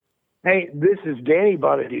Hey, this is Danny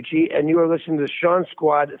Bonaducci, and you are listening to the Shaun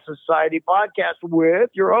Squad Society podcast with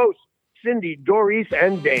your hosts, Cindy, Doris,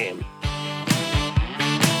 and Dame.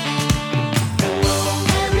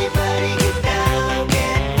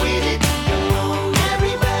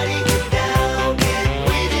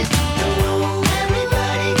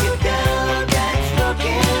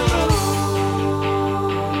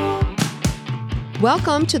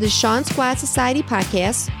 Welcome to the Shaun Squad Society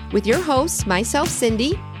podcast with your hosts, myself,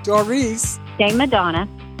 Cindy, Doris, Dame Madonna,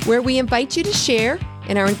 where we invite you to share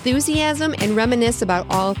in our enthusiasm and reminisce about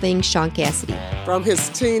all things Shaun Cassidy. from his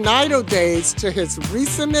teen idol days to his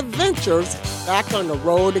recent adventures back on the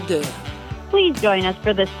road again. please join us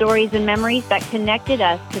for the stories and memories that connected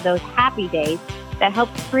us to those happy days that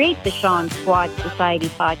helped create the Shaun Squad Society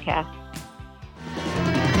podcast.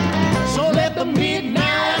 So let the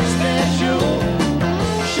midnight special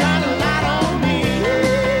shine a light on me.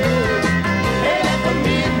 Hey, let the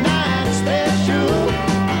midnight special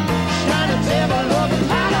shine a devil of a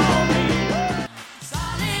light on me.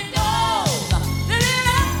 Solid gold, living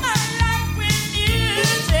up my life with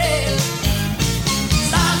music.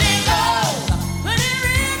 Solid gold, putting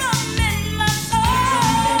rhythm in my soul.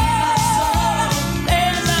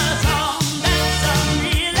 There's a song that's a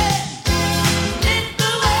really lit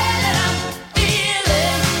the way that I'm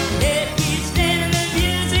feeling. It keeps spinning the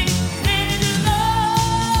music, spinning the love.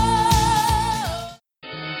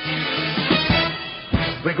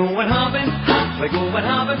 We're going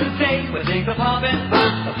hopping today. We think of hopping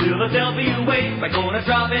a Philadelphia way. We're gonna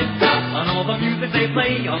drop it on all the music they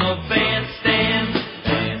play on the bandstand.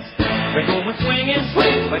 We're going swinging,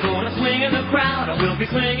 we're gonna swing in the crowd. I will be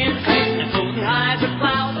clinging and floating high as a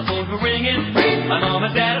cloud. The phones are ringing. My mom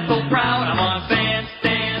and dad are so proud. I'm on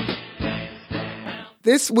bandstand.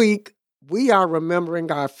 This week, we are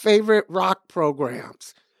remembering our favorite rock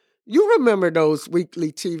programs. You remember those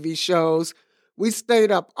weekly TV shows? We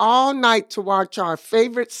stayed up all night to watch our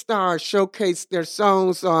favorite stars showcase their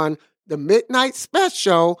songs on the Midnight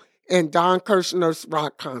Special and Don Kirshner's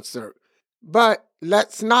rock concert. But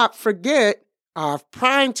let's not forget our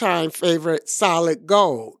primetime favorite, Solid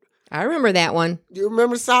Gold. I remember that one. You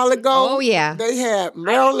remember Solid Gold? Oh, yeah. They had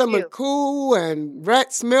Marilyn do. McCool and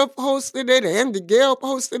Rhett Smith hosted it, Andy Gill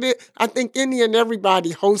hosted it. I think any and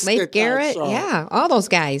everybody hosted Leif that Garrett, show. yeah, all those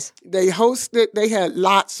guys. They had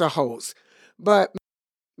lots of hosts. But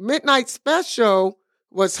Midnight Special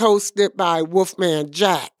was hosted by Wolfman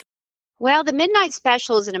Jack. Well, the Midnight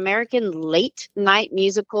Special is an American late-night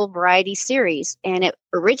musical variety series, and it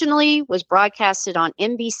originally was broadcasted on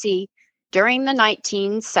NBC during the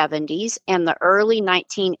 1970s and the early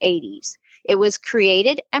 1980s. It was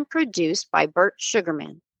created and produced by Burt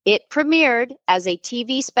Sugarman. It premiered as a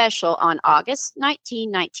TV special on August 19,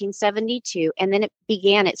 1972, and then it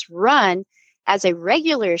began its run as a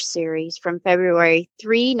regular series from February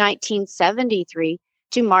 3, 1973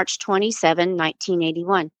 to March 27,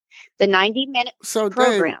 1981. The 90-minute So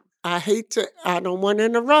program. Dave, I don't want to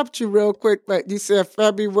interrupt you real quick, but you said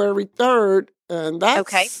February 3rd, and that's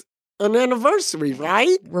Okay. an anniversary,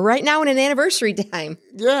 right? We're right now in an anniversary time.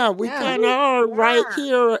 Yeah, we Yeah. kind of are right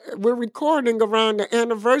here. We're recording around the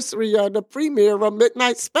anniversary of the premiere of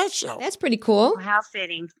Midnight Special. That's pretty cool. How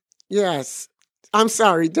fitting. Yes. I'm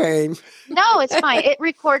sorry, Dame. No, it's fine. It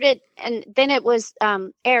recorded, and then it was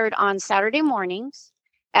aired on Saturday mornings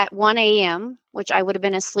at 1 a.m., which I would have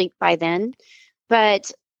been asleep by then,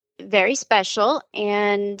 but very special.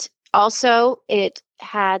 And also it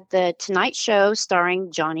had the Tonight Show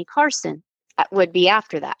starring Johnny Carson. That would be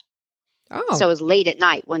after that. Oh, So it was late at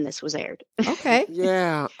night when this was aired. okay.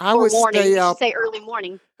 Yeah, I Or would morning. stay You should up. say early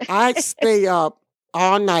morning. I'd stay up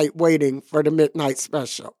all night waiting for the Midnight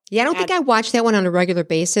Special. Yeah, I don't think I watched that one on a regular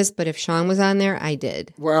basis, but if Shaun was on there, I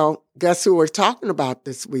did. Well, guess who we're talking about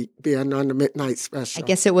this week being on the Midnight Special? I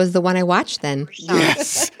guess it was the one I watched then.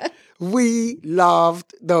 Yes. We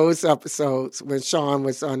loved those episodes when Shaun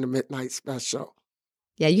was on the Midnight Special.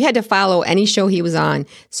 Yeah, you had to follow any show he was on.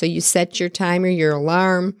 So you set your timer, your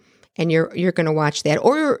alarm, and you're going to watch that.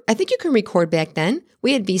 Or I think you can record back then.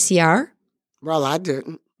 We had VCR. Well, I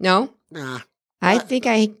didn't. No? Nah. I think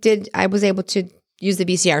I did. I was able to use the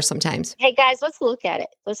VCR sometimes. Hey guys, let's look at it.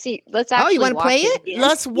 Let's see. Let's actually you wanna watch play it? again.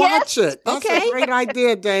 Let's watch it. That's Okay. a great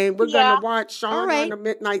idea, Dane. We're Yeah. going to watch Shaun All right. on the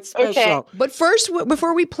Midnight Special. Okay. But first,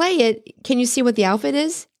 before we play it, can you see what the outfit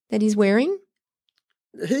is that he's wearing?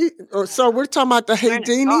 So we're talking about the wearing a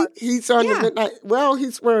Houdini. scarf. He's on Yeah. the Midnight. Well,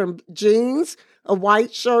 he's wearing jeans, a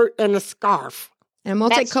white shirt, and a scarf. And a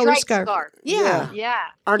That multicolored striped scarf. Yeah. Yeah. Yeah.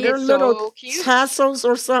 Are there It's little so cute. tassels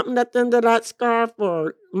or something at the end of that scarf?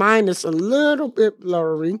 Or mine is a little bit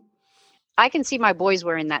blurry. I can see my boys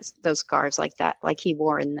wearing those scarves like that, like he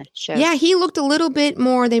wore in the show. Yeah, he looked a little bit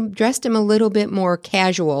more, they dressed him a little bit more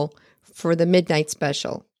casual for the midnight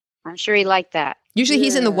special. I'm sure he liked that. Usually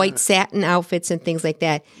he's in the Yeah. white satin outfits and things like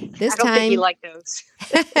that. This I don't think he time, liked those.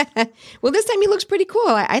 well, this time he looks pretty cool.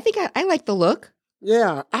 I think I like the look.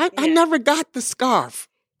 Yeah, I Yeah. never got the scarf.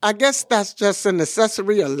 I guess that's just an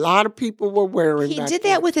accessory a lot of people were wearing. He back did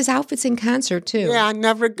then. that with his outfits in concert too. Yeah, I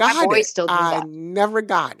never got boys it. still do I that. never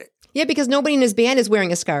got it. Yeah, because nobody in his band is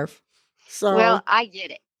wearing a scarf. So Well, I get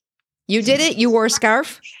it. You did it? You wore a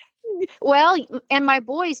scarf? Well, and my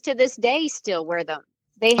boys to this day still wear them.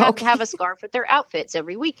 They have Okay. to have a scarf with their outfits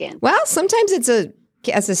every weekend. Well, sometimes it's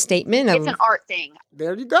as a statement of It's an art thing.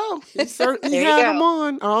 there you go. He certainly There you had go. them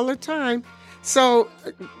on all the time. So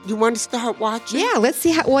you want to start watching? yeah. Let's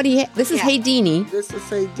see what he. This is Yeah. Hey Deanie. This is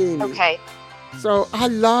Sadini. Okay. So I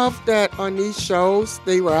love that on these shows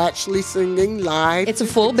they were actually singing live. It's a You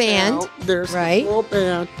full could band, tell There's right? a full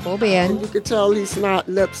band. Full And band. you could tell he's not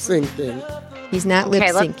lip syncing. He's not lip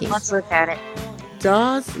Okay, syncing. let's look at it.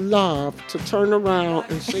 Does love to turn around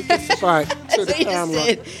and shake his butt to That's the what he just camera.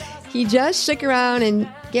 did. He just shook around and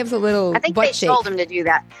gives a little I think butt they shake. told him to do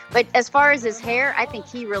that. But as far as his hair, I think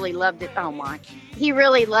he really loved it. Oh my. He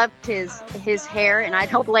really loved his hair, and I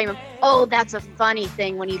don't blame him. Oh, that's a funny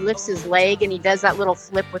thing when he lifts his leg and he does that little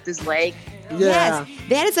flip with his leg. Yeah.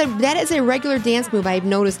 Yes, that is a regular dance move I've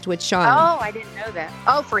noticed with Shaun. Oh, I didn't know that.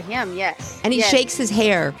 Oh, for him, yes. And he Yes. shakes his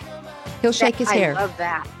hair. He'll shake his hair. I love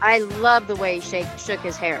that. I love the way he shook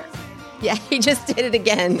his hair. Yeah, he just did it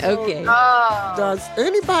again. Okay. Oh. Does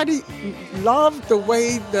anybody love the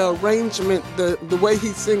way the arrangement, the way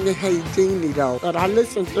he's singing Hey Deanie though? But I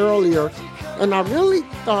listened earlier and I really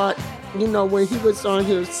thought, when he was on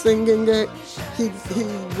here singing it, he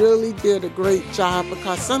really did a great job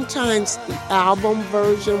because sometimes the album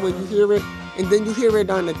version, when you hear it and then you hear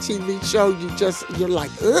it on a TV show, you're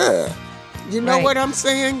like, ugh. You know Right. what I'm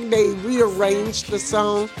saying? They rearranged the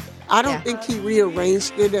song. I don't Yeah. think he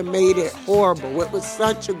rearranged it and made it horrible. It was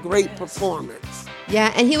such a great performance.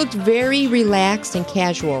 Yeah, and he looked very relaxed and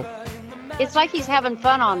casual. It's like he's having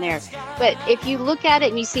fun on there. But if you look at it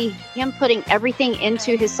and you see him putting everything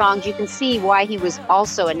into his songs, you can see why he was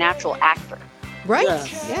also a natural actor. Right?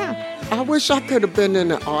 Yes. Yeah. I wish I could have been in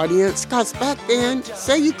the audience because back then,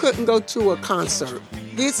 say you couldn't go to a concert.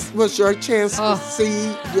 This was your chance Oh. to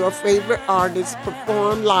see your favorite artist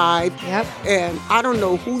perform live. Yep. And I don't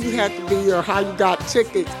know who you had to be or how you got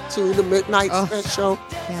tickets to the midnight Oh. special,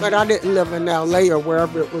 Yeah. but I didn't live in LA or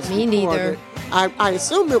wherever it was Me recorded. neither. I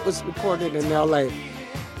assume it was recorded in LA.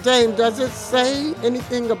 Jane, does it say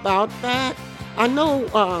anything about that? I know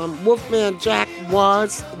Wolfman Jack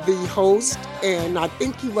was the host, and I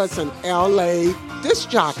think he was an LA disc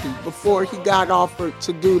jockey before he got offered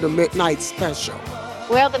to do the midnight special.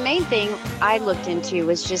 Well, the main thing I looked into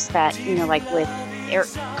was just that, like with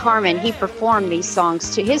Carmen, he performed these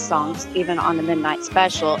songs to his songs, even on the Midnight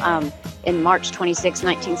Special in March 26,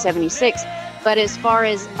 1976. But as far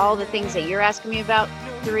as all the things that you're asking me about,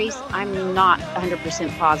 Therese, I'm not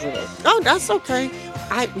 100% positive. Oh, that's okay.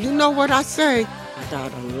 You know what I say? I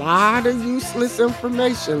got a lot of useless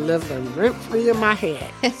information living rent-free in my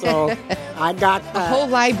head. So I got A that. whole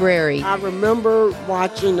library. I remember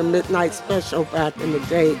watching the Midnight Special back in the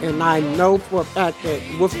day, and I know for a fact that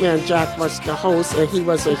Wolfman Jack was the host, and he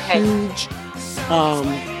was a huge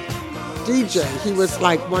DJ. He was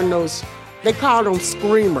like one of those, they called them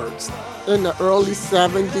screamers. In the early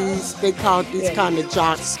 70s, they called these kind of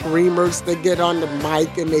jocks screamers. They get on the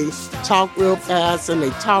mic and they talk real fast and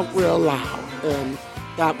they talk real loud. And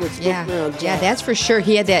that was Yeah. Wolfman Jack. Yeah, that's for sure.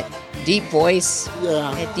 He had that deep voice,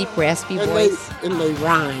 Yeah. that deep raspy And voice. they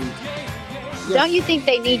rhymed. Yeah. Don't you think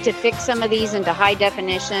they need to fix some of these into high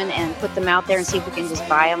definition and put them out there and see if we can just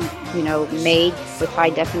buy them, made with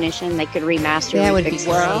high definition? They could remaster That and would be fix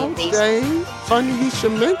great. some Well, of these. Jane, funny you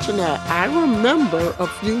should mention that. I remember a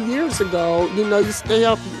few years ago, you stay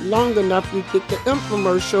up long enough, you get the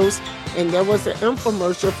infomercials, and there was an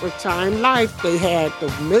infomercial for Time Life. They had the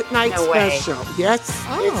Midnight No way. Special. Yes,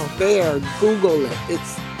 Oh. it's there. Google it.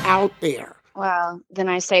 It's out there. Well, then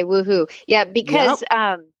I say woohoo. Yeah, because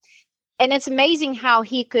and it's amazing how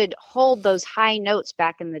he could hold those high notes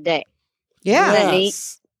back in the day. Yeah, that neat?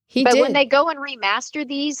 Yes. he But did. when they go and remaster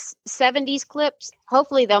these 70s clips,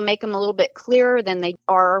 hopefully they'll make them a little bit clearer than they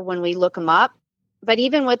are when we look them up. But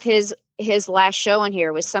even with his last show on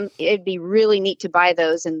here, it'd be really neat to buy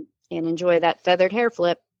those and enjoy that feathered hair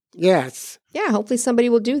flip. Yes. Yeah, hopefully somebody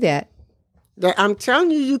will do that. I'm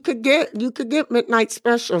telling you, you could get Midnight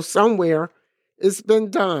Special somewhere. It's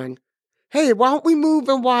been done. Hey, why don't we move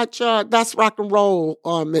and watch That's Rock and Roll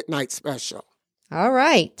on Midnight Special? All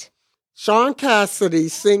right. Shaun Cassidy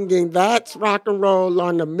singing That's Rock and Roll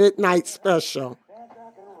on the Midnight Special.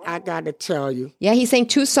 I got to tell you. Yeah, he sang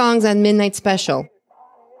 2 songs on Midnight Special.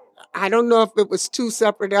 I don't know if it was 2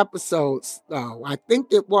 separate episodes, though. I think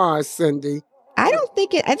it was, Cindy. I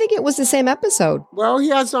think it was the same episode. Well, he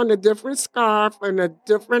has on a different scarf and a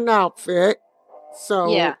different outfit. So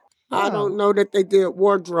Yeah. I don't know that they did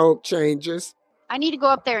wardrobe changes. I need to go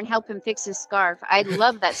up there and help him fix his scarf. I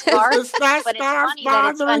love that scarf. Is that but it's scarf funny that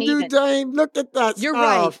it's bothering you, uneven. Dame? Look at that You're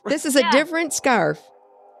scarf. right. This is a different scarf.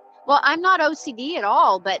 Well, I'm not OCD at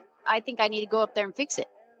all, but I think I need to go up there and fix it.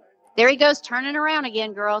 There he goes, turning around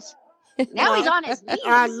again, girls. Now he's on his knees.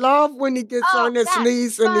 I love when he gets on his that's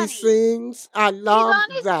knees and he funny. sings. I love He's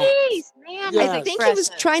on his that. knees. Man, Yes. I he's think he was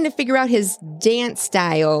expressive. trying to figure out his dance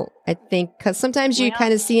style, I think, because sometimes you Well-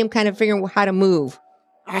 kind of see him kind of figuring how to move.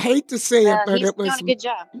 I hate to say it, but He's it was. doing a good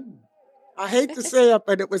job. I hate to say it,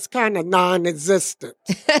 but it was kind of non-existent.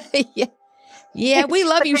 Yeah, we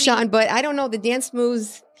love you, But then he- Shaun, but I don't know the dance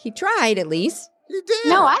moves. He tried at least. He did.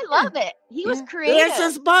 No, I love it. He was Yeah. creative. There's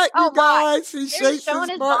his butt, you Oh, my. guys. He There's shakes showing his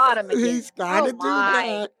his butt. bottom again. He's got to Oh, do my.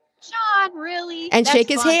 that. Sean, really? And That's shake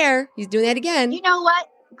his funny. hair. He's doing that again. You know what?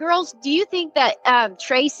 Girls, do you think that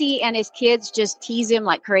Tracy and his kids just tease him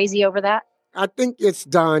like crazy over that? I think it's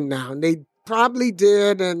done now. They probably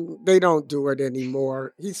did, and they don't do it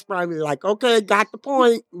anymore. He's probably like, okay, got the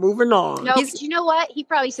point. Moving on. No, He's- but you know what? He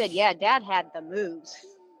probably said, yeah, Dad had the moves.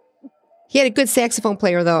 He had a good saxophone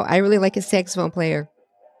player, though. I really like his saxophone player.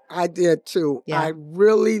 I did too. Yeah. I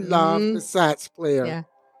really love Mhm. the sax player. Yeah.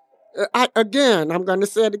 I'm going to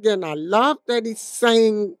say it again. I love that he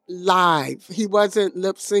sang live. He wasn't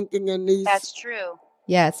lip syncing in these. That's true.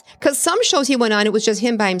 Yes. Because some shows he went on, it was just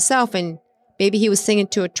him by himself, and maybe he was singing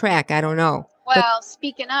to a track. I don't know. Well,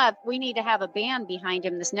 speaking of, we need to have a band behind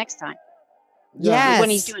him this next time Yes. when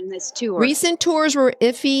he's doing this tour. Recent tours were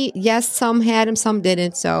iffy. Yes, some had him, some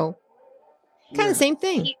didn't. So kind Yeah. of same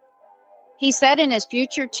thing. He said in his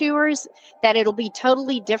future tours that it'll be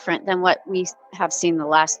totally different than what we have seen the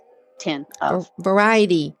last 10 of.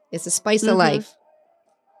 Variety. It's the spice of Mhm. life.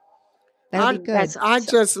 That'll be good. That's I awesome.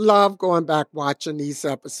 just love going back watching these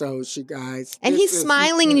episodes, you guys. And This he's is-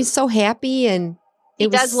 smiling and he's so happy, and He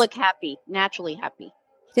it was- does look happy, naturally happy.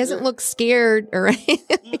 He doesn't look scared or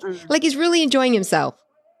Mm-mm. like he's really enjoying himself.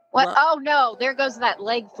 What? Well- Oh no! There goes that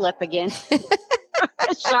leg flip again.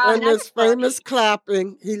 Sean, and that's his famous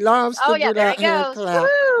clapping. He loves to Oh yeah, do there that he hand goes. clap.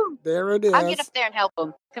 Woo! There it is. I'll get up there and help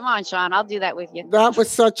him. Come on, Sean. I'll do that with you. That was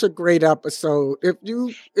such a great episode. If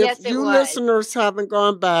Yes, it you was. listeners haven't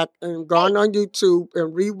gone back and gone on YouTube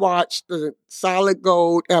and rewatched the Solid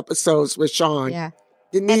Gold episodes with Shaun, Yeah.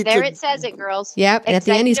 you need And there to. it says it, girls. Yep. And at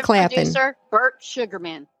the end, he's Executive clapping. Producer Bert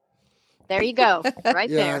Sugarman. There you go, right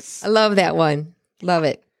Yes. I love that one. Love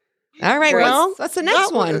it. All right. Well, what's the next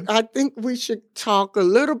that was- one? I think we should talk a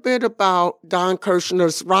little bit about Don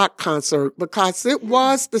Kirshner's rock concert because it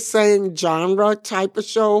was the same genre type of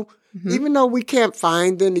show. Mhm. Even though we can't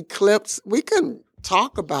find any clips, we can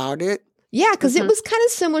talk about it. Yeah, because Mhm. it was kind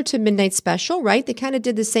of similar to Midnight Special, right? They kind of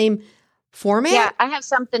did the same format. Yeah, I have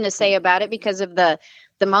something to say about it because of the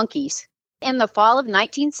monkeys. In the fall of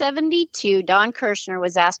 1972, Don Kirshner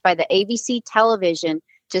was asked by the ABC television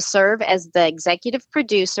to serve as the executive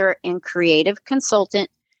producer and creative consultant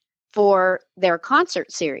for their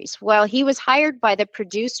concert series. Well, he was hired by the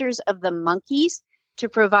producers of the Monkees to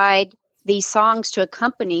provide these songs to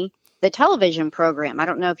accompany the television program. I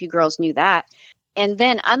don't know if you girls knew that. And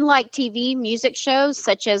then, unlike TV music shows,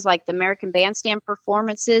 such as like the American Bandstand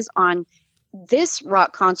performances on this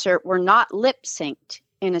rock concert, were not lip synced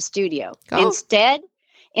in a studio. Oh. Instead,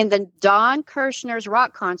 in the Don Kirshner's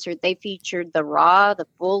rock concert, they featured the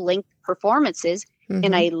full-length performances in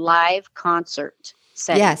Mhm. a live concert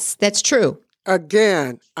setting. Yes, that's true.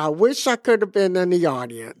 Again, I wish I could have been in the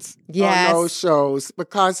audience Yes. on those shows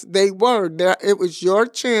because they were there. It was your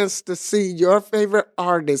chance to see your favorite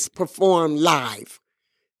artist perform live.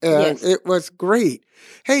 And Yes. it was great.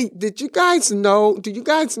 Hey, do you guys know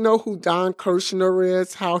who Don Kirshner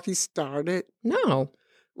is, how he started? No.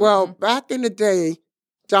 Well, back in the day,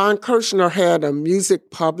 Don Kirshner had a music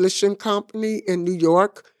publishing company in New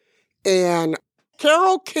York, and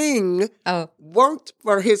Carole King Oh. worked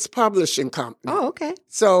for his publishing company. Oh, okay.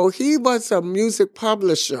 So he was a music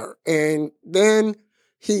publisher, and then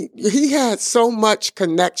he had so much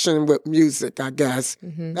connection with music, I guess.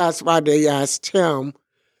 Mhm. That's why they asked him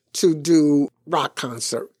to do rock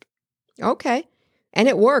concert. Okay. And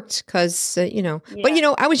it worked because, But, Yeah.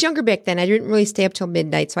 I was younger back then. I didn't really stay up till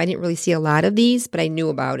midnight, so I didn't really see a lot of these, but I knew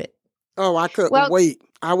about it. Oh, I couldn't Well- wait.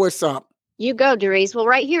 I was up. You go, Doris. Well,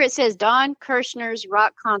 right here it says Don Kirshner's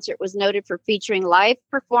rock concert was noted for featuring live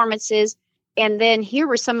performances. And then here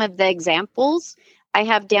were some of the examples. I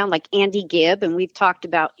have down like Andy Gibb, and we've talked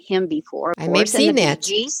about him before. Of I may have course, and seen the that. Bee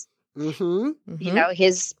Gees, Mm-hmm. you know,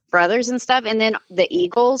 his brothers and stuff. And then the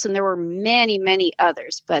Eagles, and there were many, many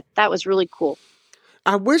others. But that was really cool.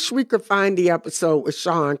 I wish we could find the episode with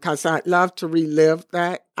Shaun because I'd love to relive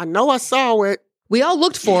that. I know I saw it. We all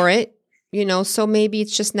looked for it, you know, so maybe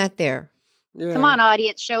it's just not there. Yeah. Come on,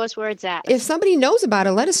 audience, show us where it's at. If somebody knows about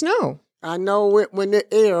it, let us know. I know it when it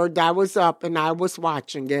aired, I was up and I was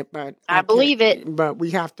watching it, but I believe can't- it. But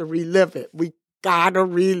we have to relive it. We gotta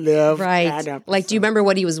relive that Right. episode. Like, do you remember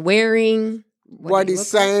what he was wearing? what did he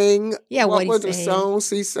looked like? sang? Yeah, what he were the sang. songs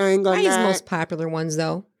he sang on Probably his that? most popular ones,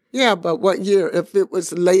 though. Yeah, but what year? If it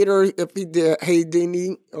was later, if he did Hey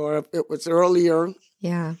Dini, or if it was earlier.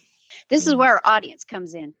 Yeah. This is where our audience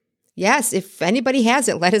comes in. Yes, if anybody has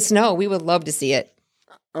it, let us know. We would love to see it.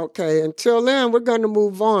 Okay, until then, we're going to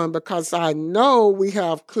move on because I know we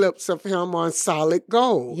have clips of him on Solid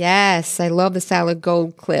Gold. Yes, I love the Solid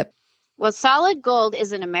Gold clip. Well, Solid Gold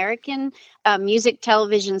is an American music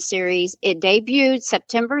television series. It debuted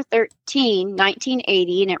September 13,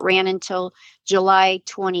 1980, and it ran until July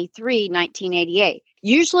 23, 1988.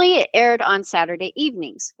 Usually it aired on Saturday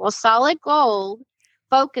evenings. Well, Solid Gold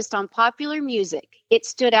focused on popular music. It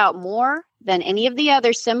stood out more than any of the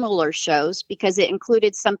other similar shows because it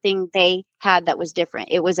included something they had that was different.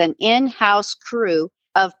 It was an in-house crew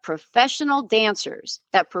of professional dancers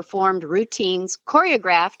that performed routines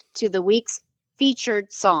choreographed to the week's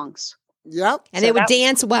featured songs. Yep. And they would that was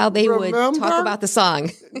dance while they would Remember? talk about the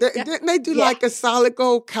song. Didn't they do like a Solid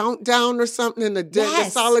Gold countdown or something? And the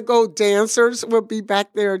Yes. Solid Gold dancers would be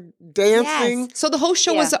back there dancing. Yes. So the whole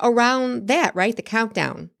show was around that, right? The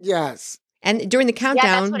countdown. Yes. And during the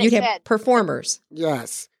countdown, what it you'd have said. performers.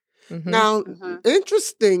 Yes. Mhm. Now,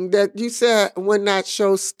 interesting that you said when that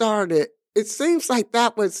show started, it seems like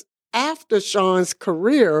that was after Shaun's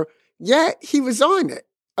career, yet he was on it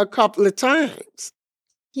a couple of times.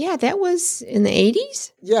 Yeah, that was in the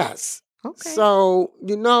 80s? Yes. Okay. So,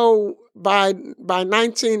 you know, by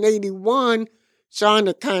 1981, Shaun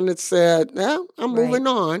had kind of said, well, I'm Right. moving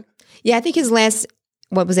on. Yeah, I think his last,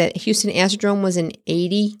 what was that, Houston Astrodome was in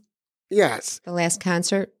 80, Yes. the last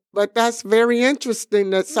concert. But that's very interesting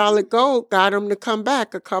that Solid Gold got him to come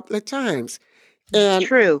back a couple of times. And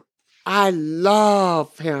True. I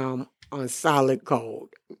love him on Solid Gold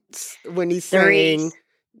when he Therese. sang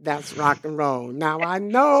That's Rock and Roll. Now, I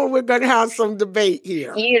know we're going to have some debate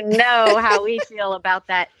here. You know how we feel about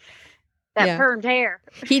that Yeah. permed hair.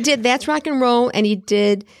 He did That's Rock and Roll, and he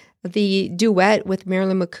did the duet with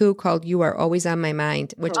Marilyn McCoo called You Are Always on My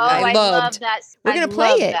Mind, which Oh, I I love loved. that. We're I gonna play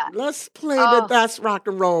love it. that. Let's play Oh. the That's Rock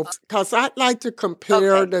and Roll because I'd like to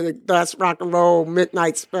compare the That's Rock and Roll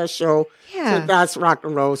Midnight Special to Yeah, That's Rock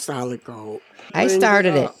and Roll Solid Gold. I Bring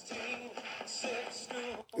started it. up.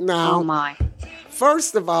 Now, Oh, my.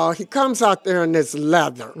 first of all, he comes out there in this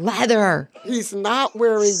leather. Leather He's not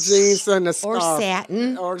wearing jeans and a or scarf.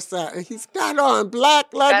 satin. Or satin. He's got on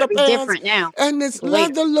black leather Gotta be pants different now. and this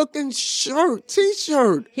Later. leather-looking shirt,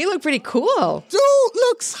 T-shirt. He looked pretty cool. Dude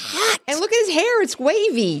looks hot. And look at his hair, it's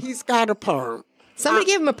wavy. He's got a perm. Somebody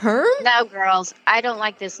gave him a perm? No, girls, I don't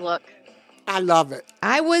like this look. I love it.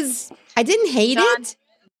 I didn't hate John? it,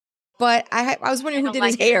 but I was wondering who don't did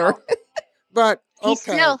his like it at hair. all. But He's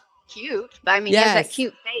okay. still cute. I mean, he has Yes. that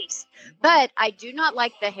cute face. But I do not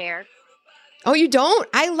like the hair. Oh, you don't?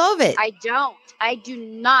 I love it. I don't. I do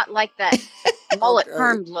not like that mullet Okay.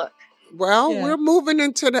 permed look. Well, Yeah. we're moving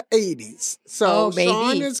into the 80s. So Oh, baby.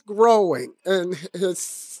 Shaun is growing and his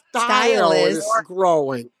style Style is- is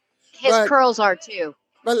growing. His But- curls are too.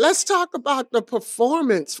 But let's talk about the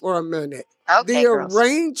performance for a minute. Okay, The girls.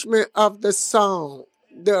 arrangement of the song.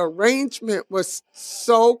 The arrangement was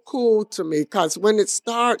so cool to me because when it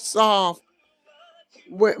starts off,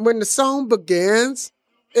 when the song begins,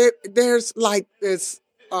 there's like this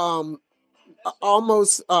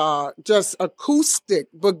almost just acoustic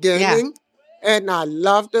beginning. And I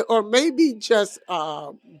loved it, or maybe just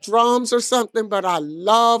drums or something, but I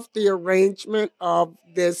love the arrangement of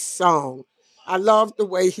this song. I love the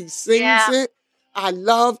way he sings Yeah. it. I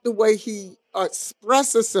love the way he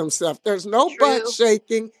expresses himself. There's no butt True.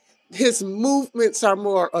 shaking. His movements are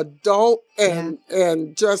more adult and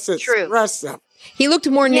just True. expressive. He looked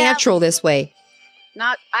more Yeah. natural this way.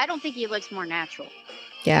 I don't think he looks more natural.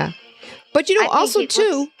 Yeah. But you know, I think also he too,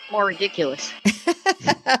 looks more ridiculous.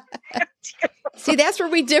 see, that's where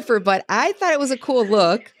we differ, but I thought it was a cool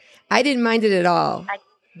look. I didn't mind it at all.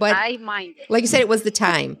 But I mind it. like you said, it was the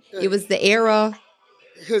time. It was the era.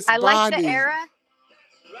 His I like body. the era,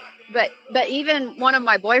 But even one of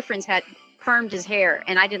my boyfriends had permed his hair,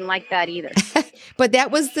 and I didn't like that either. But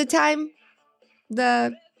that was the time,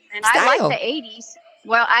 the And I like style. the 80s.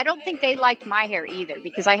 Well, I don't think they liked my hair either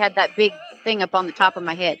because I had that big thing up on the top of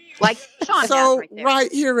my head, like Shaun So has right there.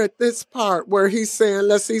 right here at this part where he's saying,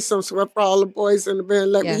 let's see some sweat for all the boys in the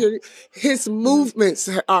band, let me Yeah. hear you. His movements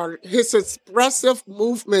are, his expressive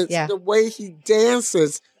movements, Yeah. the way he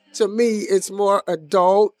dances, to me, it's more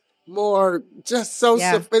adult, more just so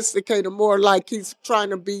Yeah. sophisticated, more like he's trying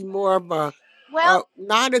to be more of a, Well,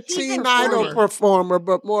 not a he's teen idol informer. performer,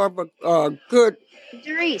 but more of a good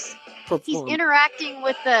Doris, he's performer. interacting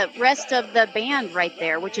with the rest of the band right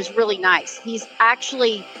there, which is really nice. He's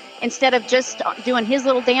actually, instead of just doing his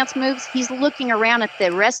little dance moves, he's looking around at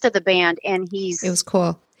the rest of the band and he's It was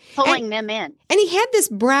cool. pulling them in. And he had this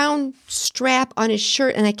brown strap on his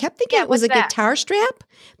shirt, and I kept thinking Yeah, it was a what's that? guitar strap,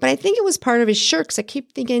 but I think it was part of his shirt because I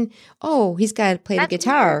keep thinking, oh, he's got to play That's the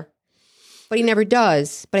guitar. But he never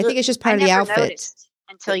does. But I think it's just part I of the never outfit. noticed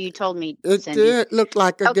until you told me, It Cindy. did look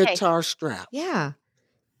like a Okay. guitar strap. Yeah.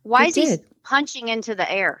 Why It is he did. punching into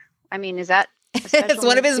the air? I mean, is that a It's special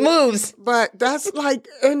one of his move? moves. But that's like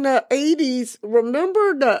in the 80s.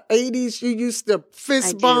 Remember the 80s? You used to I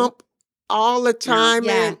fist do. bump all the time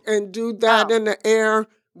Yeah. and do that Oh. in the air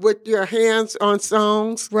with your hands on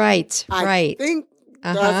songs. Right. I right. think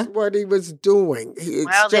Uh-huh. that's what he was doing. It's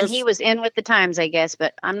Well, then just- he was in with the times, I guess,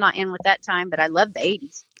 but I'm not in with that time, but I love the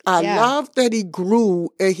 80s. I Yeah. love that he grew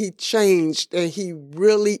and he changed and he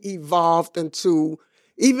really evolved into,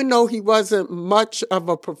 even though he wasn't much of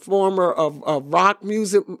a performer of rock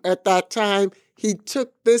music at that time, he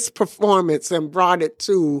took this performance and brought it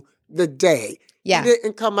to the day. Yeah. He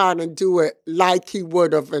didn't come out and do it like he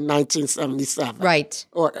would have in 1977 Right.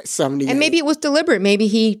 or 78. And maybe it was deliberate. Maybe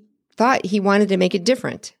he thought he wanted to make it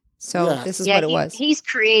different. So Yes. this is what it was. He's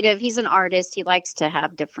creative. He's an artist. He likes to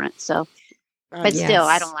have different. So, but Yes. still,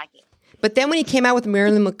 I don't like it. But then when he came out with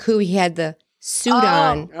Marilyn McCoo, he had the suit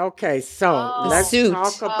on. Okay, so Oh. let's suit.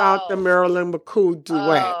 talk about the Oh. Marilyn McCoo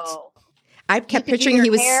duet. Oh. I You kept could do picturing your he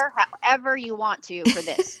was. hair however you want to for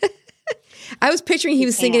this. I was picturing he You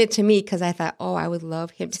was singing can't. it to me because I thought, oh, I would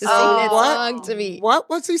love him to sing Oh. that What? song to me. What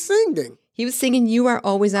was he singing? He was singing "You Are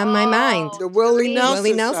Always on My Mind." The Willie Doris. Nelson,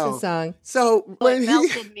 Willie Nelson song. So It when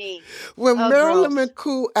melted me. when Oh, Marilyn gross.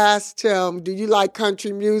 McCoo asked him, "Do you like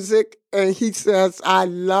country music?" and he says, "I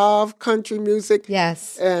love country music,"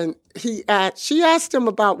 Yes. and she asked him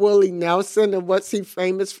about Willie Nelson and what's he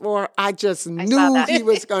famous for. I just saw knew that. he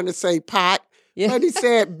was going to say pot, Yeah. but he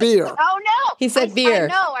said beer. Oh no! He said beer. I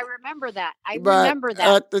know. I remember that. I But remember that.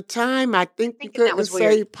 at the time, I think you Thinking that couldn't was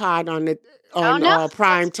say weird. pot on it Oh, on no?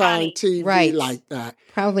 prime That's time funny. TV Right. like that.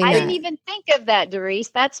 Probably I not. didn't even think of that, Doris.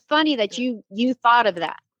 That's funny that you thought of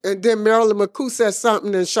that. And then Marilyn McCoo says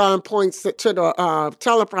something, and Shaun points to the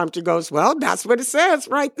teleprompter. Goes, "Well, that's what it says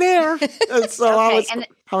right there." And so Okay,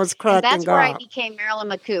 I was And cracking that's where I up. became Marilyn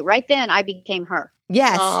McCoo. Right then, I became her.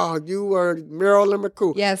 Yes. Oh, you were Marilyn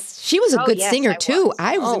McCoo. Yes. She was a Oh, good yes, singer I too. was.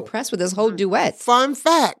 I was Oh. impressed with this whole duet. Fun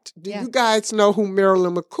fact: do Yeah. you guys know who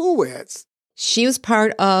Marilyn McCoo is? She was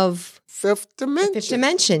part of Fifth Dimension. Fifth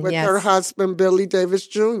Dimension. With Yes. her husband Billy Davis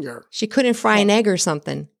Jr. She couldn't fry an egg or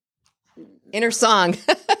something in her song.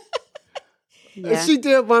 Yeah. She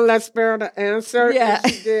did One Less Sparrow to Answer. Yeah.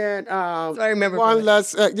 And she did I remember One from it.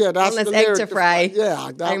 Less. Yeah, that's One Less the Egg lyric to Fry.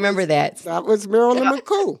 Yeah, I remember was, that. That was Marilyn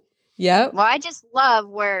McCoo. Yep. Well, I just love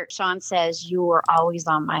where Shaun says, "You were always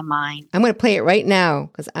on my mind." I'm going to play it right now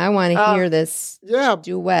because I want to Oh. hear this Yeah,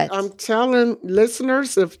 duet. I'm telling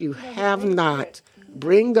listeners, if you have not,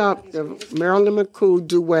 bring up the Marilyn McCoo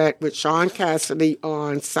duet with Shaun Cassidy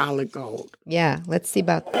on Solid Gold. Yeah. Let's see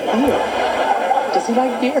about that. Does he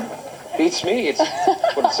like beer? Beats me. It's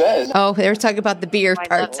what it says. Oh, they were talking about the beer I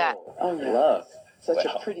part. love that. Oh, yeah. Love. Such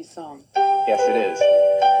Well. a pretty song. Yes, it is.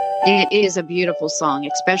 It is a beautiful song,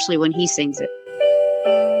 especially when he sings it.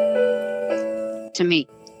 To me.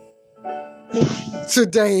 To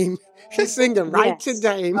Dame. He's singing right Yes. to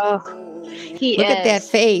Dame. Oh, he Look is. at that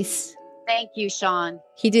face. Thank you, Shaun.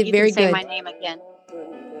 He did You very can say good. my name again.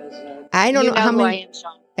 I don't you know how who I many. am,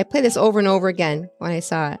 Shaun. I played this over and over again when I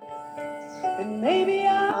saw it.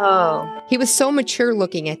 Oh. He was so mature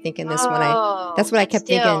looking, I think, in this one. That's what I but kept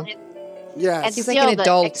still, thinking. And Yes. He's still like an the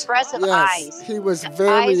adult. expressive Yes, eyes. he was The very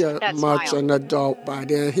eyes with that much smile. an adult by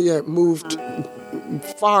then. He had moved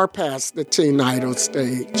far past the teen idol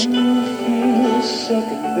stage.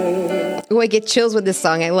 Oh, I get chills with this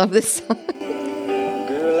song. I love this song.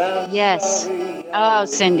 Yes. Oh,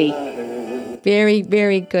 Cindy. Very,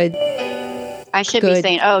 very good. I should be Good.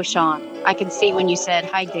 saying, "Oh, Shaun." I can see when you said,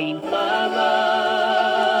 "Hi, Dame."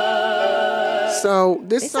 So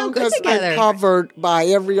this They sound song good has together. been covered by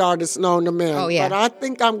every artist known to man. Oh, yeah. But I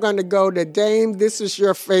think I'm going to go to Dame. This is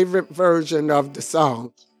your favorite version of the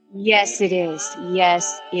song. Yes, it is.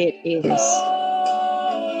 Yes, it is.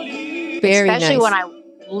 Very Especially nice. when I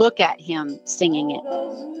look at him singing it.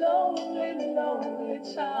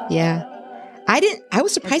 Yeah. I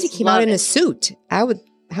was surprised he just came out love in a it. suit. I was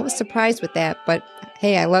surprised with that, but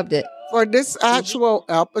hey, I loved it. For this actual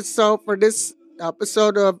episode,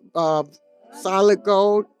 of Solid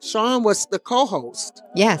Gold, Shaun was the co-host.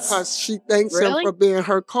 Yes. Because she thanks him Really? for being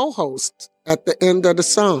her co-host at the end of the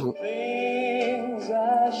song. Things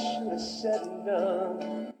I should have said and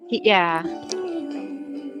done, Yeah.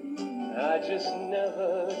 I just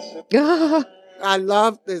never took. Ah, I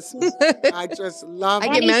love this. I just love I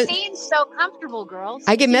it. get And he mes- seems so comfortable, girls.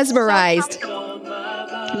 I get He seems so mesmerized.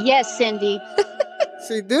 comfortable. Yes, Cindy.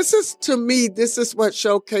 See, this is what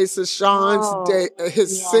showcases Shaun's Oh,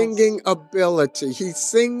 his yes. singing ability. He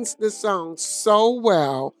sings the song so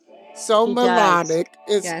well, so He does. melodic.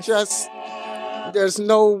 It's Yes. just, there's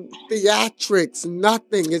no theatrics,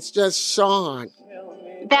 nothing. It's just Shaun.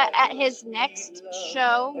 That at his next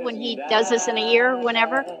show, when he does this in a year,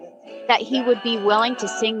 whenever, that he would be willing to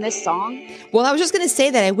sing this song. Well, I was just going to say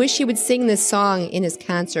that I wish he would sing this song in his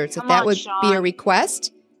concerts. If Come that on, would be a Shaun.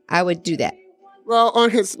 request, I would do that. Well, on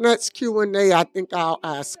his next Q&A, I think I'll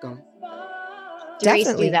ask him. Dries,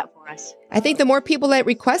 Definitely. do that for us. I think the more people that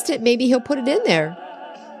request it, maybe he'll put it in there.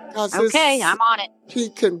 'Cause Okay, I'm on it. he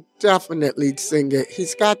can definitely sing it.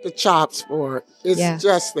 He's got the chops for it. It's Yeah.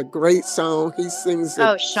 just a great song. He sings it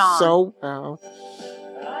Oh, Shaun. so well.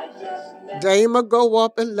 Dame will go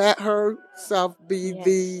up and let herself be Yes.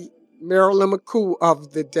 the Marilyn McCool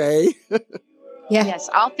of the day. Yeah. Yes,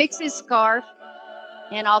 I'll fix his scarf,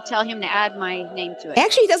 and I'll tell him to add my name to it.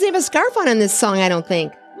 Actually, he doesn't have a scarf on in this song, I don't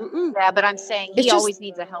think. Mm-mm. Yeah, but I'm saying It's he just- always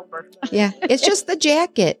needs a helper. Yeah. It's just the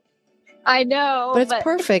jacket, I know, but it's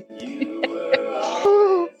perfect.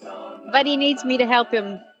 but he needs me to help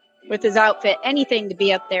him with his outfit, anything to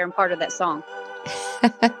be up there and part of that song.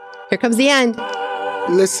 Here comes the end.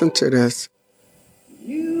 Listen to this.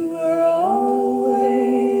 You were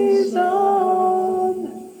always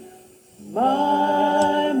on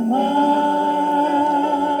my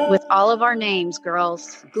mind. With all of our names,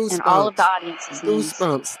 girls, and all of the audience's names.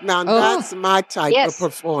 Goosebumps. Now, Oh. that's my type Yes. of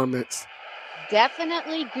performance.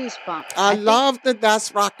 Definitely goosebumps. I think love the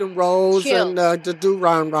That's Rock and Rolls and Chills. the Do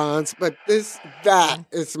Ron Rons, but that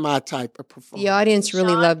is my type of performance. The audience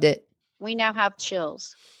really Shaun? loved it. we now have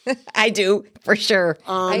chills. I do, for sure.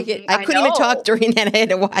 I I couldn't even know. talk during that. I had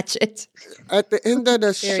to watch it. At the end of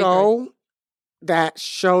the Very that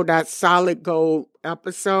Solid Gold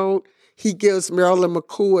episode, he gives Marilyn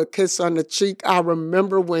McCool a kiss on the cheek. I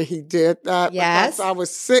remember when he did that. Yes. Because I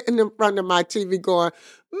was sitting in front of my TV going,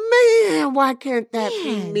 man, why can't that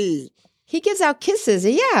be Man. me? He gives out kisses.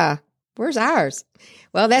 Yeah. Where's ours?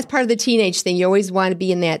 Well, that's part of the teenage thing. You always want to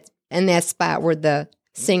be in that spot where the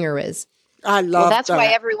singer is. I love Well, that's that. why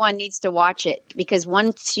everyone needs to watch it, because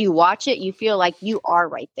once you watch it, you feel like you are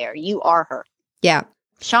right there. You are her. Yeah.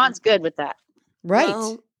 Shaun's good with that. Right.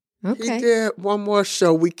 Well, He Okay. did one more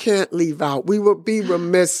show we can't leave out. We would be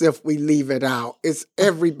remiss if we leave it out. It's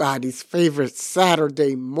everybody's favorite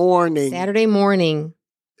Saturday morning. Saturday morning.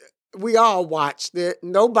 We all watched it.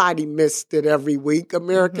 Nobody missed it every week.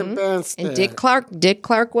 American Bandstand. And Dick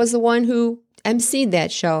Clark was the one who emceed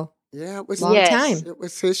that show. Yeah, it was Long Yes. time. It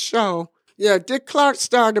was his show. Yeah, Dick Clark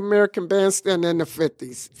started American Bandstand in the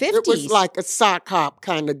 50s. It was 50s? like a sock hop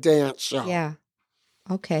kind of dance show. Yeah.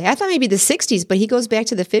 Okay. I thought maybe the 60s, but he goes back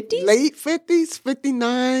to the 50s? Late 50s,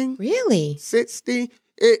 59, Really? 60.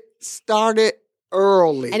 It started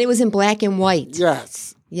early. And it was in black and white.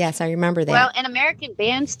 Yes. Yes, I remember that. Well, in American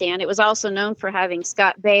Bandstand, it was also known for having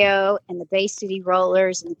Scott Baio and the Bay City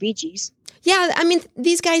Rollers and the Bee Gees. Yeah, I mean,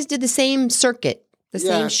 these guys did the same circuit, the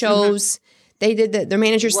same Yes. shows. They did their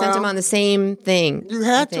manager sent them Well, on the same thing. You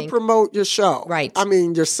had I to think. promote your show. Right. I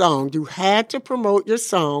mean, your song. You had to promote your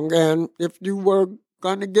song. And if you were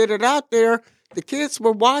going to get it out there, the kids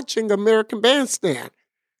were watching American Bandstand.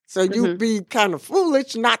 So you'd be kind of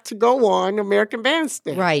foolish not to go on American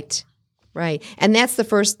Bandstand. Right. Right. And that's the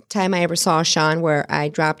first time I ever saw Shaun, where I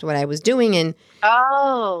dropped what I was doing. And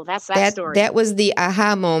Oh, that's that story. that was the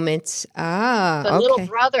aha moment. the Okay. little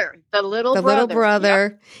brother. The little The brother. little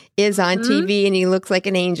brother is on Mhm. TV and he looks like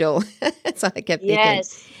an angel. That's all I kept thinking.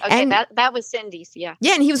 Yes. Okay, And- that was Cindy's. Yeah.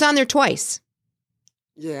 Yeah, and he was on there twice.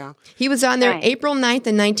 Yeah. He was on there Right. April 9th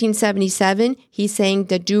in 1977. He sang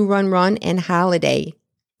the Do Run Run and Holiday.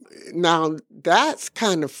 Now, that's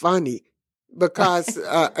kind of funny because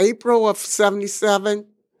April of 77,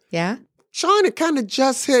 Yeah? Shaun had kind of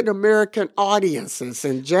just hit American audiences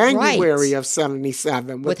in January Right. of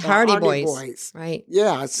 77 With the Hardy Boys. Right.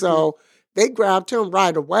 Yeah, so they grabbed him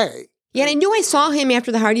right away. Yeah, and I knew I saw him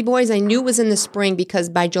after the Hardy Boys. I knew it was in the spring because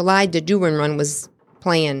by July, the Do Run was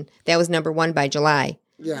playing. That was number one by July.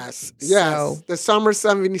 Yes, So- yes. The summer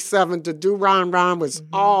 77, the Do Ron Ron was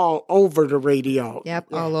all over the radio. Yep,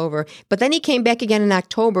 Yeah. all over. But then he came back again in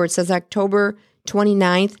October. It says October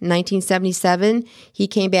 29th, 1977. He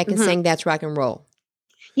came back and sang That's Rock and Roll.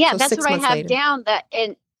 Yeah, So that's 6 what I months have later. down. That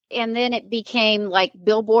and then it became like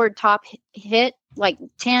Billboard top hit, like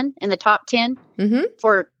 10 in the top 10 Mm-hmm.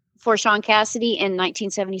 for Shaun Cassidy in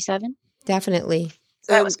 1977. Definitely.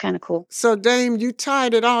 So that And was kind of cool. So, Dame, you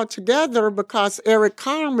tied it all together because Eric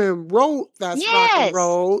Carmen wrote That's Rock and Yes.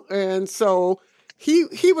 Roll. And so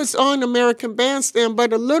he was on American Bandstand,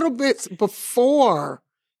 but a little bit before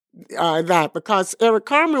that, because Eric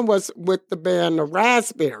Carmen was with the band The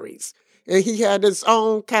Raspberries. And he had his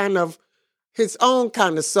own kind of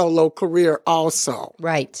solo career also.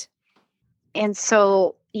 Right. And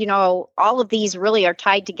so, all of these really are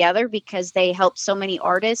tied together because they help so many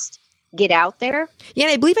artists get out there. Yeah,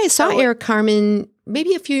 and I believe I saw So- Eric Carmen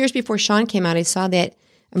maybe a few years before Shaun came out. I saw that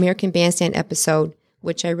American Bandstand episode,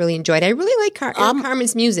 which I really enjoyed. I really like Eric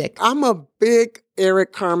Carmen's music. I'm a big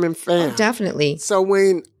Eric Carmen fan. Oh, definitely. So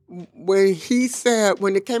when he said,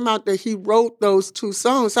 when it came out that he wrote those two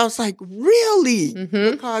songs, I was like, really?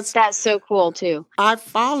 Mhm. Because That's so cool too. I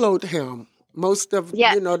followed him most of,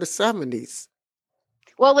 Yeah. the 70s.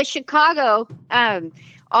 Well, with Chicago,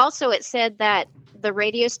 also it said that the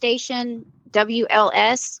radio station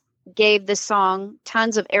WLS gave the song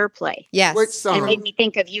tons of airplay. Yes. Which It song? made me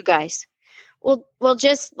think of you guys. Well,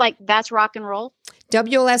 just like That's Rock and Roll.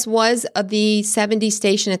 WLS was the 70s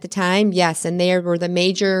station at the time. Yes, and they were the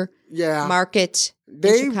major Yeah. market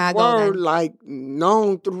They in Chicago. were then. like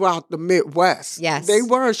known throughout the Midwest. Yes. They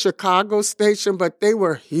were a Chicago station, but they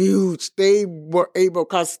were huge. They were able,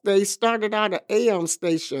 because they started out an AM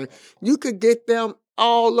station. You could get them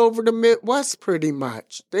all over the Midwest pretty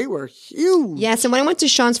much. They were huge. Yes, and when I went to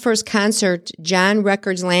Shaun's first concert, John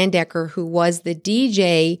Records Landecker, who was the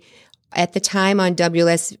DJ at the time on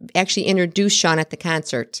WLS, actually introduced Shaun at the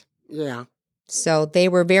concert. Yeah. So they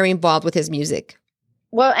were very involved with his music.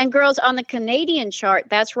 Well, and girls, on the Canadian chart,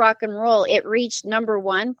 That's Rock and Roll, it reached number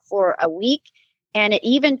 1 for a week, and it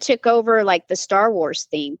even took over like the Star Wars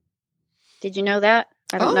theme. Did you know that?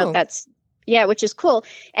 I don't know Oh. if that's, which is cool.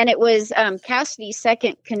 And it was Cassidy's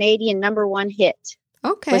second Canadian number 1 hit.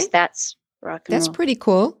 Okay. Was That's Rock and That's Roll. pretty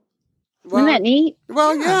cool. Isn't that neat?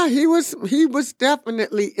 Well, Yeah. yeah, he was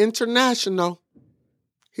definitely international.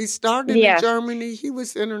 He started Yeah. in Germany. He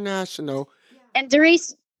was international. And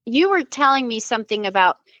Doris, you were telling me something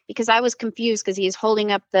about, because I was confused because he was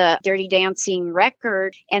holding up the Dirty Dancing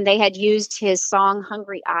record and they had used his song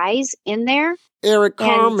Hungry Eyes in there. Eric And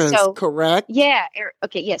Carmen's, so- correct? Yeah.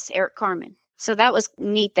 Eric Carmen. So that was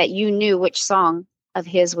neat that you knew which song of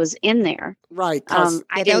his was in there. Right. 'Cause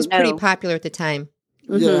I That was didn't pretty know. popular at the time.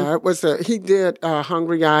 yeah, it was he did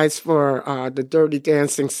Hungry Eyes for the Dirty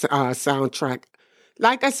Dancing soundtrack.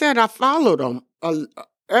 Like I said, I followed him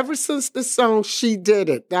ever since the song She Did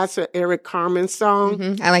It. That's an Eric Carmen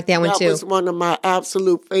song. I like that one That too. was one of my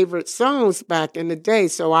absolute favorite songs back in the day.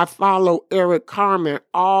 So I follow Eric Carmen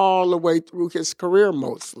all the way through his career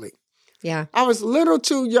mostly. Yeah. I was a little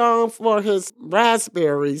too young for his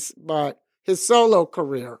Raspberries, but his solo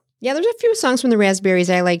career. Yeah, there's a few songs from the Raspberries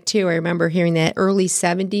I like too. I remember hearing that early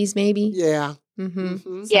 70s maybe. Yeah. Mm-hmm.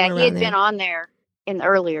 Mhm. Yeah, somewhere he had around been there. on there in the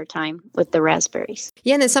earlier time with the Raspberries.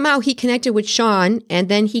 Yeah, and then somehow he connected with Shaun, and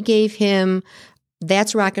then he gave him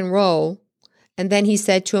That's Rock and Roll. And then he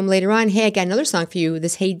said to him later on, hey, I got another song for you,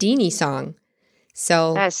 this Hey Deanie song.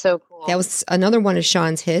 So That's so cool. that was another one of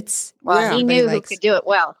Shaun's hits. well, Yeah. he Everybody knew who likes- could do it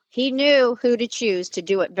well. He knew who to choose to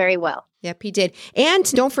do it very well. Yep, he did. And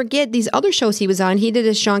don't forget these other shows he was on. He did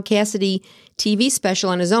a Shaun Cassidy TV special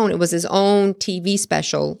on his own. It was his own TV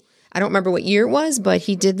special. I don't remember what year it was, but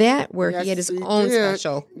he did that where Yes, he had his he own did.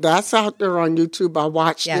 special. That's out there on YouTube. I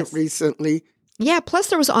watched Yes. it recently. Yeah, plus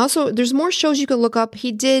there's more shows you could look up.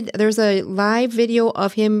 There's a live video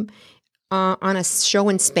of him on a show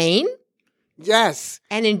in Spain Yes.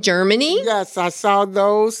 and in Germany. Yes, I saw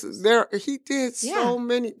those. There he did so Yeah.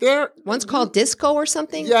 many. There One's called Disco or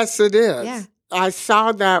something. Yes, it is. Yeah. I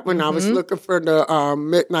saw that when I was Mhm. looking for the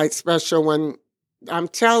midnight special. When I'm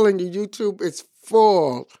telling you, YouTube is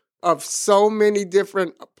full of so many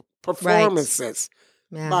different performances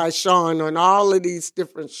Yeah. by Shaun on all of these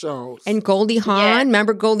different shows. And Goldie Hawn. Yeah.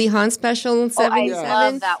 Remember Goldie Hawn special in Oh, I 77?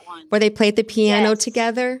 love that one. Where they played the piano Yes.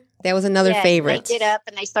 together? That was another Yes, favorite. They get up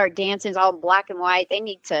and they start dancing. It's all black and white. They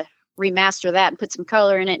need to remaster that and put some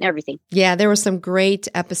color in it and everything. Yeah, there were some great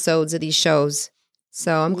episodes of these shows.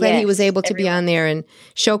 So I'm glad he was Yes, able to be on there and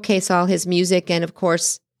showcase all his music. And of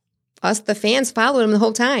course, us, the fans, followed him the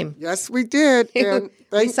whole time. Yes, we did. And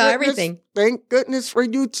We saw everything. Thank goodness for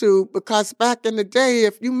YouTube, because back in the day,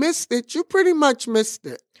 if you missed it, you pretty much missed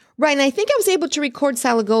it. Right, and I think I was able to record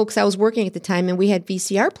Solid Gold because I was working at the time, and we had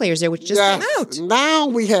VCR players there, which just came out. Now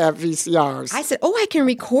we have VCRs. I said, I can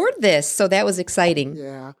record this. So that was exciting.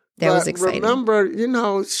 Yeah. That was exciting.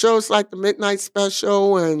 Remember, shows like the Midnight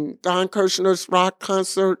Special and Don Kirshner's rock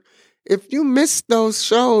concert, if you missed those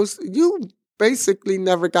shows, you basically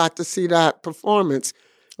never got to see that performance.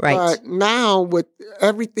 Right. But now with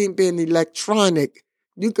everything being electronic,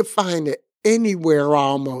 you could find it anywhere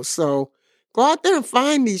almost. So go out there and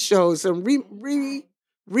find these shows and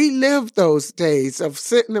relive those days of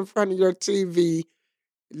sitting in front of your TV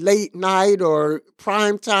late night or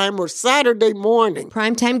prime time or Saturday morning.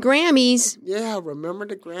 Primetime Grammys. Yeah, remember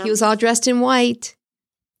the Grammys? He was all dressed in white.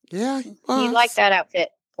 Yeah, he was. He liked that outfit,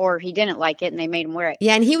 or he didn't like it, and they made him wear it.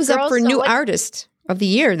 Yeah, and he was up Girls, for so New what- Artist of the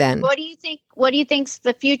Year then. What do you think? What do you think's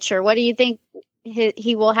the future? What do you think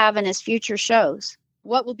he will have in his future shows?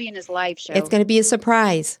 What will be in his live show? It's going to be a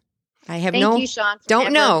surprise. I have Thank you, Shaun. For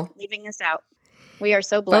don't never know. leaving us out. We are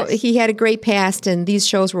so But blessed. he had a great past, and these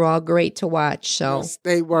shows were all great to watch. So Yes,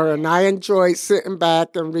 they were. And I enjoyed sitting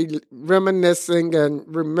back and reminiscing and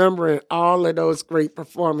remembering all of those great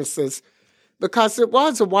performances, because it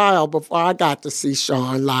was a while before I got to see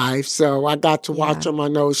Shaun live. So I got to watch him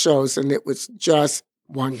on those shows, and it was just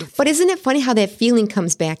wonderful. But isn't it funny how that feeling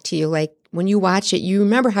comes back to you? Like when you watch it, you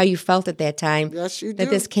remember how you felt at that time Yes, you do.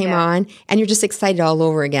 that this came on, and you're just excited all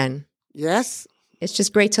over again. Yes. It's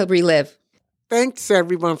just great to relive. Thanks,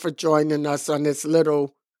 everyone, for joining us on this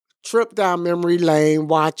little trip down memory lane,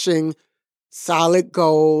 watching Solid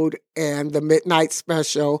Gold and the Midnight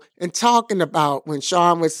Special and talking about when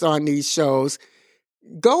Shaun was on these shows.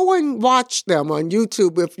 Go and watch them on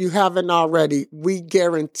YouTube if you haven't already. We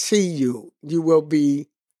guarantee you will be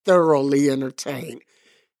thoroughly entertained.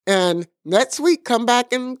 And next week, come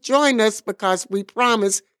back and join us, because we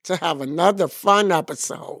promise to have another fun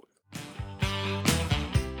episode.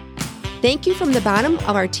 Thank you from the bottom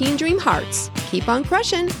of our Teen Dream hearts. Keep on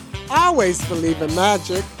crushing. Always believe in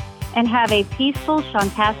magic. And have a peaceful,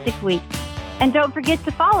 Shauntastic week. And don't forget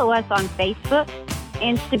to follow us on Facebook,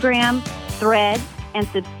 Instagram, Threads, and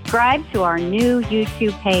subscribe to our new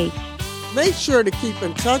YouTube page. Make sure to keep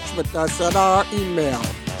in touch with us at our email,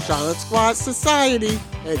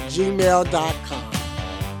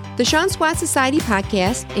 ShaunSquadSociety@gmail.com. The Shaun Squad Society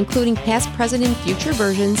podcast, including past, present, and future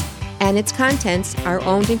versions, and its contents are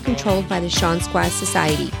owned and controlled by the Shaun Squad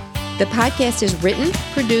Society. The podcast is written,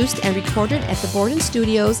 produced, and recorded at the Borden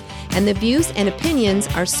Studios, and the views and opinions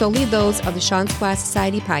are solely those of the Shaun Squad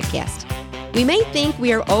Society podcast. We may think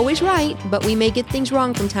we are always right, but we may get things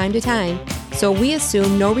wrong from time to time, so we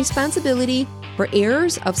assume no responsibility for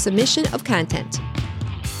errors of submission of content.